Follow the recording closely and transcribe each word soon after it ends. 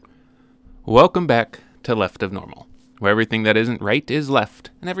Welcome back to Left of Normal, where everything that isn't right is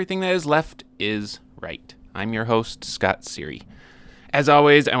left, and everything that is left is right. I'm your host, Scott Seary. As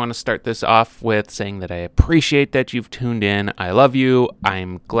always, I want to start this off with saying that I appreciate that you've tuned in. I love you.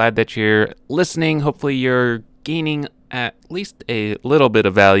 I'm glad that you're listening. Hopefully you're gaining at least a little bit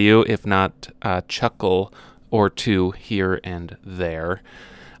of value, if not a chuckle or two here and there.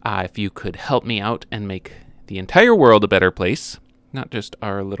 If you could help me out and make the entire world a better place, not just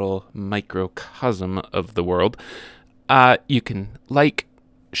our little microcosm of the world, you can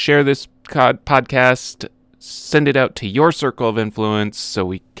share this podcast, send it out to your circle of influence so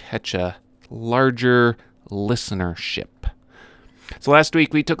we catch a larger listenership. So last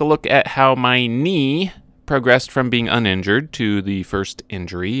week we took a look at how my knee progressed from being uninjured to the first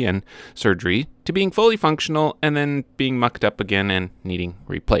injury and surgery to being fully functional and then being mucked up again and needing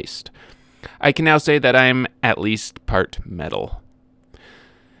replaced. I can now say that I'm at least part metal.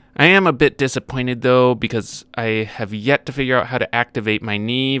 I am a bit disappointed, though, because I have yet to figure out how to activate my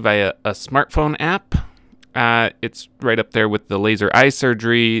knee via a smartphone app. It's right up there with the laser eye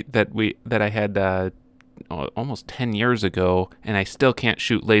surgery that I had almost 10 years ago, and I still can't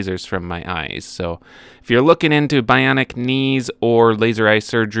shoot lasers from my eyes. So if you're looking into bionic knees or laser eye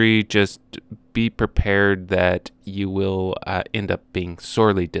surgery, just be prepared that you will end up being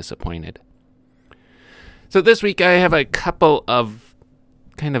sorely disappointed. So this week I have a couple of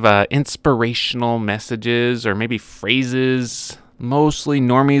kind of inspirational messages or maybe phrases. Mostly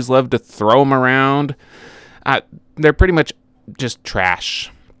normies love to throw them around. They're pretty much just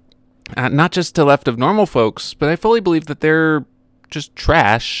trash. Not just to Left of Normal folks, but I fully believe that they're just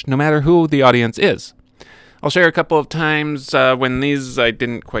trash no matter who the audience is. I'll share a couple of times when I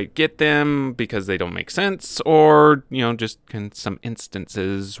didn't quite get them because they don't make sense, or just some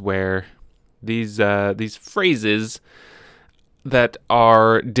instances where these phrases that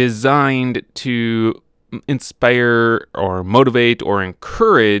are designed to inspire or motivate or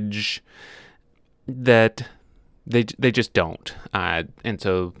encourage that they just don't. And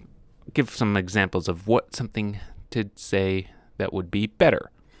so give some examples of what something to say that would be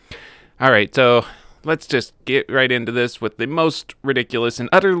better. All right, so let's just get right into this with the most ridiculous and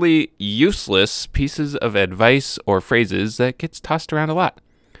utterly useless pieces of advice or phrases that gets tossed around a lot.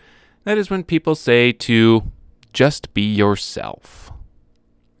 That is when people say to just be yourself.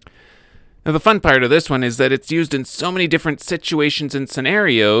 Now, the fun part of this one is that it's used in so many different situations and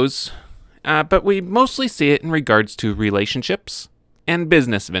scenarios, but we mostly see it in regards to relationships and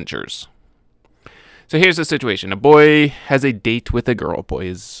business ventures. So here's the situation. A boy has a date with a girl. Boy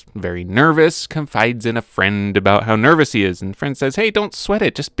is very nervous, confides in a friend about how nervous he is, and friend says, "Hey, don't sweat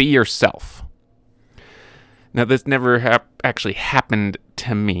it, just be yourself." Now, this never actually happened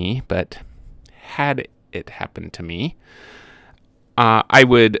to me, but had it happened to me, I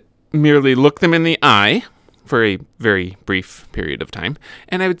would merely look them in the eye for a very brief period of time,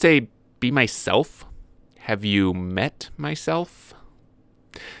 and I would say, be myself. Have you met myself?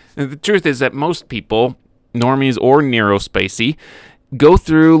 And the truth is that most people, normies or neurospicy, go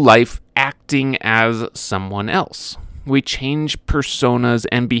through life acting as someone else. We change personas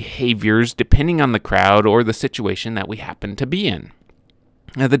and behaviors depending on the crowd or the situation that we happen to be in.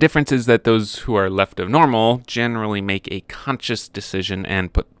 Now, the difference is that those who are left of normal generally make a conscious decision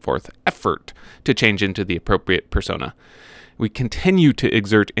and put forth effort to change into the appropriate persona. We continue to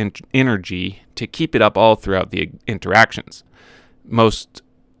exert energy to keep it up all throughout the interactions. Most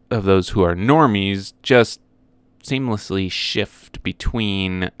of those who are normies just seamlessly shift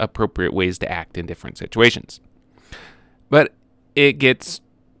between appropriate ways to act in different situations. But it gets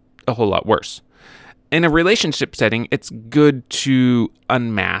a whole lot worse. In a relationship setting, it's good to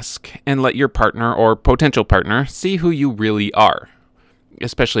unmask and let your partner or potential partner see who you really are.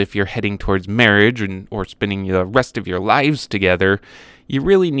 Especially if you're heading towards marriage or spending the rest of your lives together, you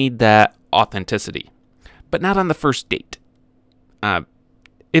really need that authenticity. But not on the first date.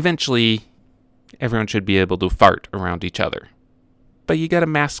 Eventually, everyone should be able to fart around each other. But you gotta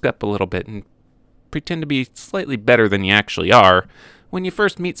mask up a little bit and pretend to be slightly better than you actually are when you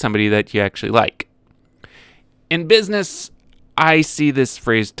first meet somebody that you actually like. In business, I see this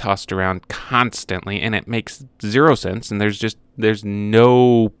phrase tossed around constantly, and it makes zero sense, and there's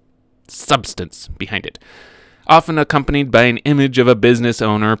no substance behind it. Often accompanied by an image of a business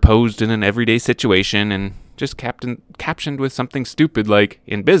owner posed in an everyday situation and just captioned with something stupid like,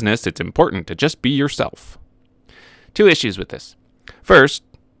 "In business, it's important to just be yourself." Two issues with this. First,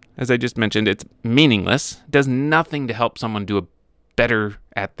 as I just mentioned, it's meaningless, does nothing to help someone do better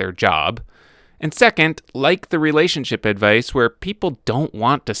at their job. And second, like the relationship advice where people don't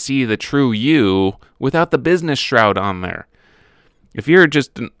want to see the true you without the business shroud on there. If you're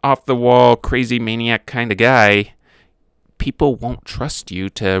just an off-the-wall, crazy maniac kind of guy, people won't trust you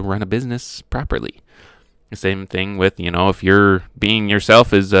to run a business properly. The same thing with, if you're being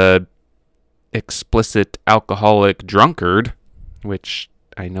yourself as a explicit alcoholic drunkard, which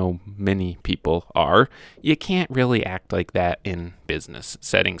I know many people are, you can't really act like that in business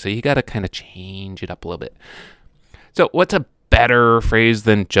settings. So you got to kind of change it up a little bit. So what's a better phrase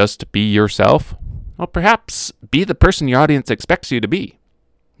than just be yourself? Well, perhaps be the person your audience expects you to be.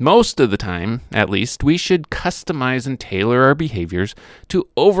 Most of the time, at least, we should customize and tailor our behaviors to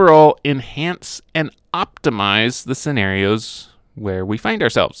overall enhance and optimize the scenarios where we find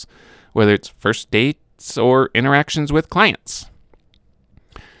ourselves, whether it's first dates or interactions with clients.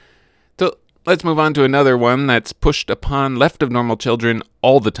 So let's move on to another one that's pushed upon left of normal children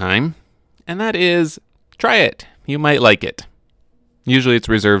all the time, and that is, try it. You might like it. Usually it's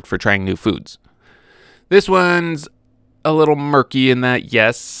reserved for trying new foods. This one's a little murky in that,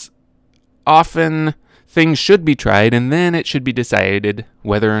 yes, often things should be tried and then it should be decided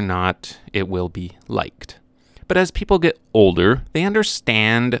whether or not it will be liked. But as people get older, they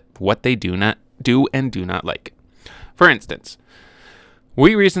understand what they do and do not like. For instance,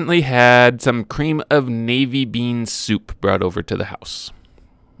 we recently had some cream of navy bean soup brought over to the house.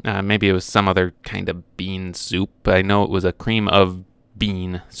 Maybe it was some other kind of bean soup. I know it was a cream of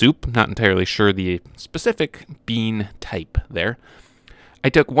bean soup. Not entirely sure the specific bean type there. I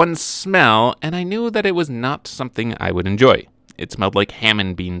took one smell and I knew that it was not something I would enjoy. It smelled like ham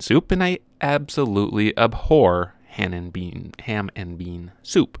and bean soup, and I absolutely abhor ham and bean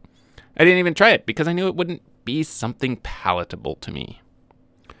soup. I didn't even try it because I knew it wouldn't be something palatable to me.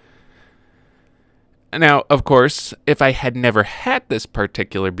 Now, of course, if I had never had this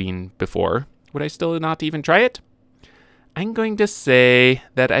particular bean before, would I still not even try it? I'm going to say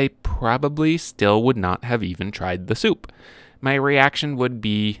that I probably still would not have even tried the soup. My reaction would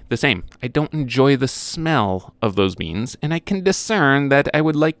be the same. I don't enjoy the smell of those beans, and I can discern that I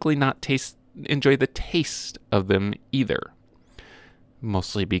would likely not enjoy the taste of them either.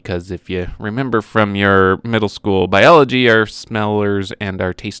 Mostly because if you remember from your middle school biology, our smellers and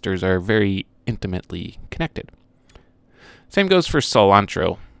our tasters are very intimately connected. Same goes for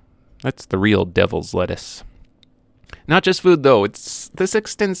cilantro. That's the real devil's lettuce. Not just food, though. This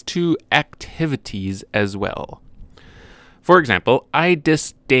extends to activities as well. For example, I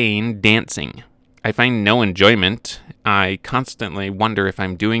disdain dancing. I find no enjoyment. I constantly wonder if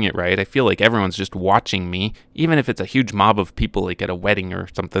I'm doing it right. I feel like everyone's just watching me, even if it's a huge mob of people like at a wedding or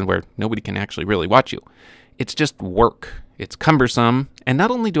something where nobody can actually really watch you. It's just work. It's cumbersome. And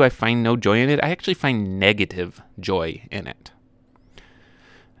not only do I find no joy in it, I actually find negative joy in it.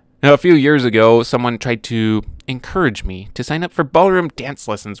 Now, a few years ago, someone tried to encourage me to sign up for ballroom dance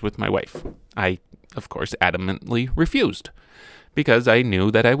lessons with my wife. I, of course, adamantly refused because I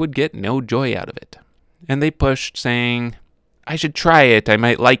knew that I would get no joy out of it. And they pushed, saying, I should try it, I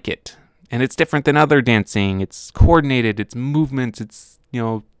might like it. And it's different than other dancing. It's coordinated, it's movements, it's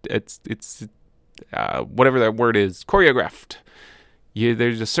whatever that word is, choreographed.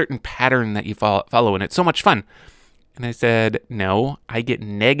 There's a certain pattern that you follow, and it's so much fun. And I said, no, I get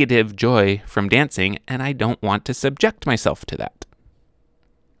negative joy from dancing, and I don't want to subject myself to that.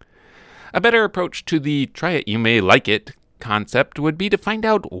 A better approach to the try it, you may like it concept would be to find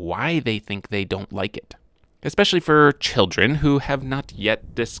out why they think they don't like it, especially for children who have not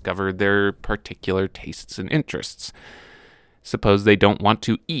yet discovered their particular tastes and interests. Suppose they don't want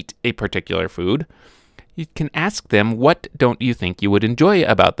to eat a particular food. You can ask them, what don't you think you would enjoy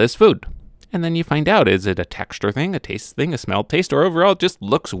about this food? And then you find out, is it a texture thing, a taste thing, a smell, taste, or overall it just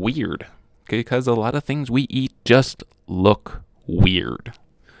looks weird? Because a lot of things we eat just look weird.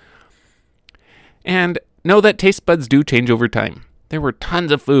 And know that taste buds do change over time. There were tons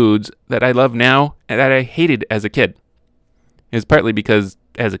of foods that I love now and that I hated as a kid. It's partly because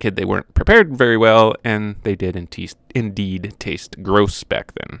as a kid they weren't prepared very well and they did indeed taste gross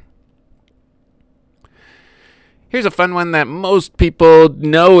back then. Here's a fun one that most people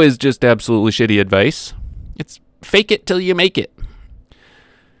know is just absolutely shitty advice. It's fake it till you make it.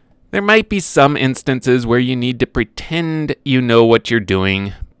 There might be some instances where you need to pretend you know what you're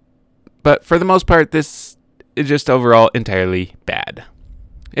doing, but for the most part, this is just overall entirely bad.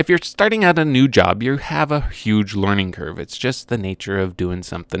 If you're starting out a new job, you have a huge learning curve. It's just the nature of doing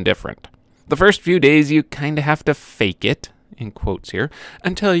something different. The first few days, you kind of have to fake it, in quotes here,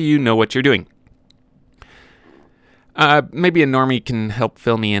 until you know what you're doing. Maybe a normie can help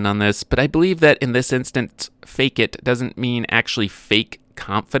fill me in on this, but I believe that in this instance, fake it doesn't mean actually fake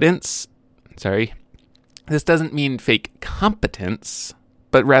confidence. Sorry. This doesn't mean fake competence,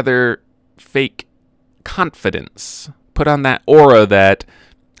 but rather fake confidence. put on that aura that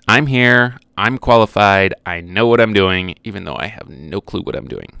I'm here, I'm qualified, I know what I'm doing, even though I have no clue what I'm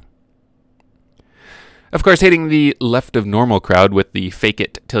doing. Of course, hitting the left of normal crowd with the fake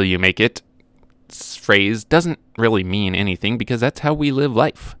it till you make it phrase doesn't really mean anything because that's how we live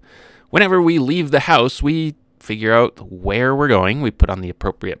life. Whenever we leave the house, we figure out where we're going, we put on the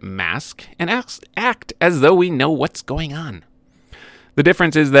appropriate mask, and act as though we know what's going on. The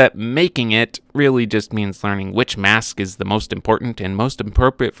difference is that making it really just means learning which mask is the most important and most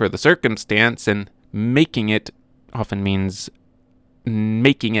appropriate for the circumstance, and making it often means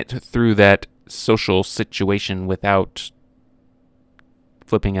making it through that social situation without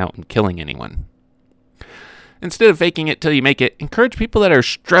flipping out and killing anyone. Instead of faking it till you make it, encourage people that are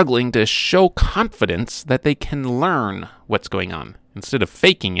struggling to show confidence that they can learn what's going on. Instead of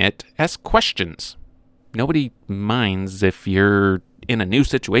faking it, ask questions. Nobody minds if you're in a new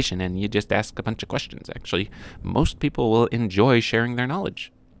situation and you just ask a bunch of questions. Actually, most people will enjoy sharing their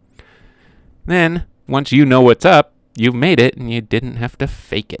knowledge. Then, once you know what's up, you've made it and you didn't have to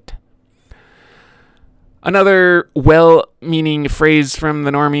fake it. Another well-meaning phrase from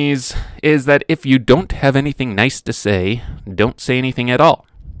the normies is that if you don't have anything nice to say, don't say anything at all.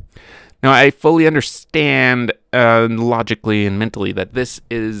 Now, I fully understand logically and mentally that this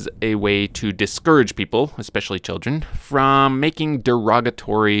is a way to discourage people, especially children, from making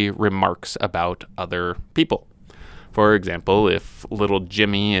derogatory remarks about other people. For example, if little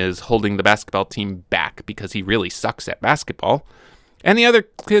Jimmy is holding the basketball team back because he really sucks at basketball, and the other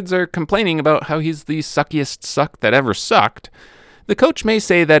kids are complaining about how he's the suckiest suck that ever sucked, the coach may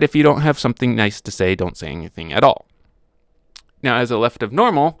say that if you don't have something nice to say, don't say anything at all. Now, as a left of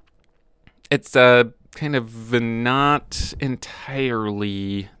normal, it's kind of not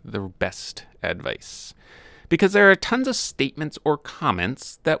entirely the best advice, because there are tons of statements or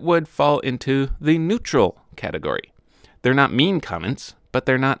comments that would fall into the neutral category. They're not mean comments, but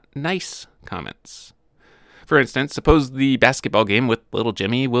they're not nice comments. For instance, suppose the basketball game with little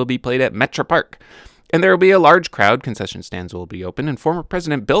Jimmy will be played at Metro Park, and there will be a large crowd, concession stands will be open, and former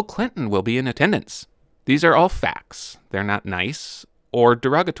President Bill Clinton will be in attendance. These are all facts. They're not nice or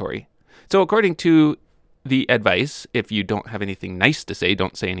derogatory. So according to the advice, if you don't have anything nice to say,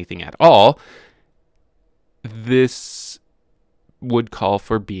 don't say anything at all, this would call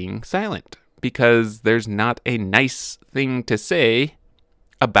for being silent, because there's not a nice thing to say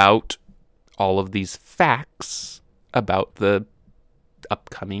about all of these facts about the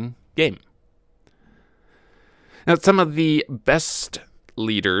upcoming game. Now, some of the best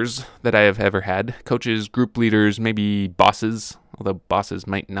leaders that I have ever had, coaches, group leaders, maybe bosses, although bosses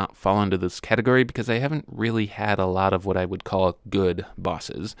might not fall into this category because I haven't really had a lot of what I would call good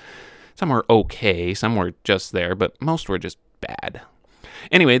bosses. Some were okay, some were just there, but most were just bad.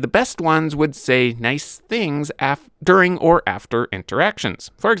 Anyway, the best ones would say nice things during or after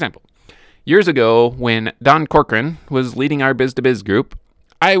interactions. For example, years ago, when Don Corcoran was leading our Biz-to-Biz group,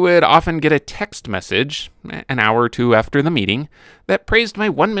 I would often get a text message an hour or two after the meeting that praised my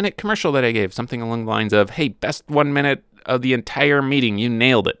 1-minute commercial that I gave, something along the lines of, "Hey, best 1 minute of the entire meeting, you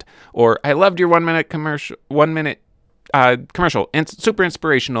nailed it," or "I loved your 1-minute commercial, and it's super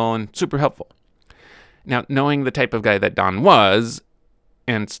inspirational and super helpful." Now, knowing the type of guy that Don was,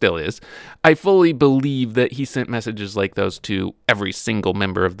 and still is, I fully believe that he sent messages like those to every single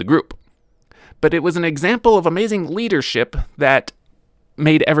member of the group. But it was an example of amazing leadership that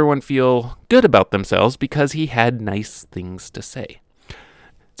made everyone feel good about themselves because he had nice things to say.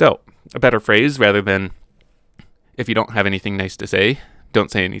 So, a better phrase rather than, if you don't have anything nice to say, don't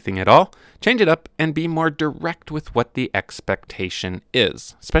say anything at all. Change it up and be more direct with what the expectation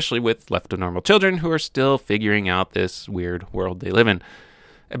is, especially with left of normal children who are still figuring out this weird world they live in.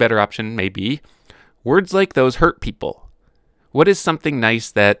 A better option may be, words like those hurt people. What is something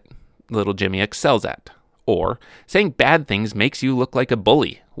nice that little Jimmy excels at? Or, saying bad things makes you look like a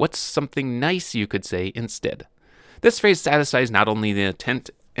bully. What's something nice you could say instead? This phrase satisfies not only the intent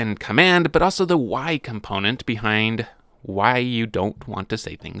and command, but also the why component behind why you don't want to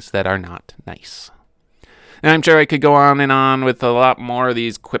say things that are not nice. And I'm sure I could go on and on with a lot more of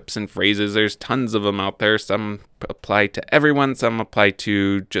these quips and phrases. There's tons of them out there. Some apply to everyone. Some apply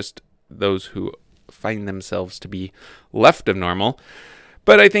to just those who find themselves to be left of normal.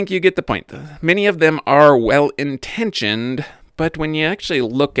 But I think you get the point. Many of them are well-intentioned, but when you actually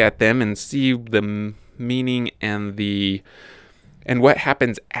look at them and see the meaning and what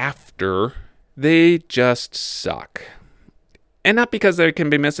happens after, they just suck. And not because they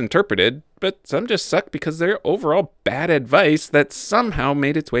can be misinterpreted, but some just suck because they're overall bad advice that somehow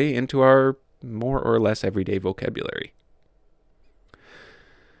made its way into our more or less everyday vocabulary.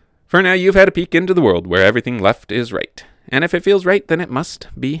 For now, you've had a peek into the world where everything left is right. And if it feels right, then it must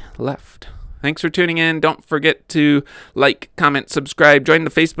be left. Thanks for tuning in. Don't forget to like, comment, subscribe, join the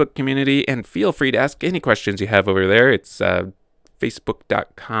Facebook community, and feel free to ask any questions you have over there. It's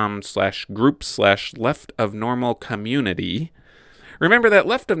facebook.com/group/leftofnormalcommunity. Remember that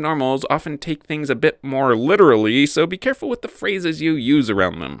left of normals often take things a bit more literally, so be careful with the phrases you use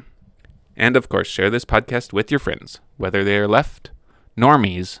around them. And of course, share this podcast with your friends, whether they are left,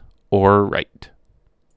 normies, or right.